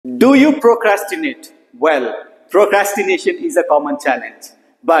Do you procrastinate? Well, procrastination is a common challenge,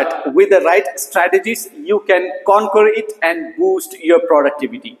 but with the right strategies, you can conquer it and boost your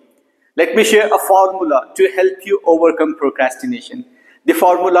productivity. Let me share a formula to help you overcome procrastination. The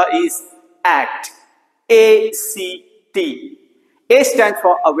formula is ACT. A-C-T. A stands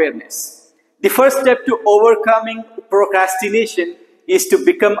for awareness. The first step to overcoming procrastination is to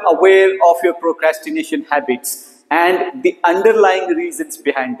become aware of your procrastination habits and the underlying reasons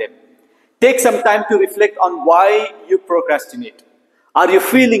behind them. Take some time to reflect on why you procrastinate. Are you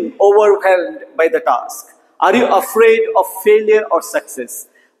feeling overwhelmed by the task? Are you afraid of failure or success?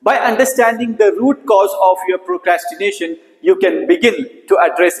 By understanding the root cause of your procrastination, you can begin to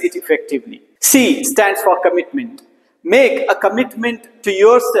address it effectively. C stands for commitment. Make a commitment to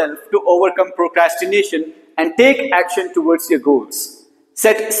yourself to overcome procrastination and take action towards your goals.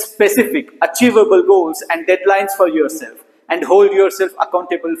 Set specific, achievable goals and deadlines for yourself and hold yourself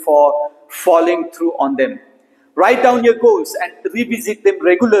accountable for following through on them. Write down your goals and revisit them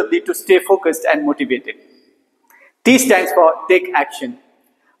regularly to stay focused and motivated. T stands for take action.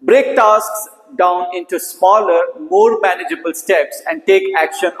 Break tasks down into smaller, more manageable steps and take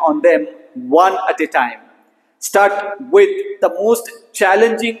action on them one at a time. Start with the most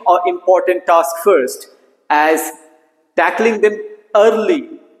challenging or important task first, as tackling them early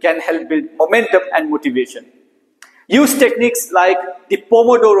can help build momentum and motivation. Use techniques like the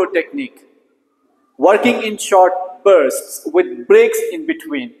Pomodoro technique, working in short bursts with breaks in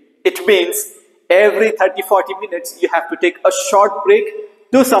between. It means every 30-40 minutes you have to take a short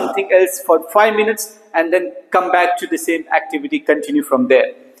break, do something else for 5 minutes and then come back to the same activity, continue from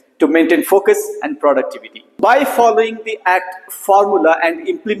there to maintain focus and productivity. By following the ACT formula and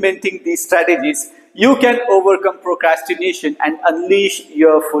implementing these strategies, you can overcome procrastination and unleash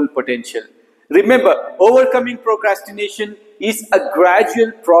your full potential. Remember, overcoming procrastination is a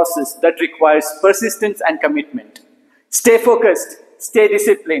gradual process that requires persistence and commitment. Stay focused, stay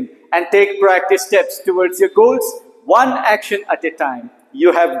disciplined, and take proactive steps towards your goals, one action at a time.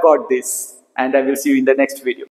 You have got this, and I will see you in the next video.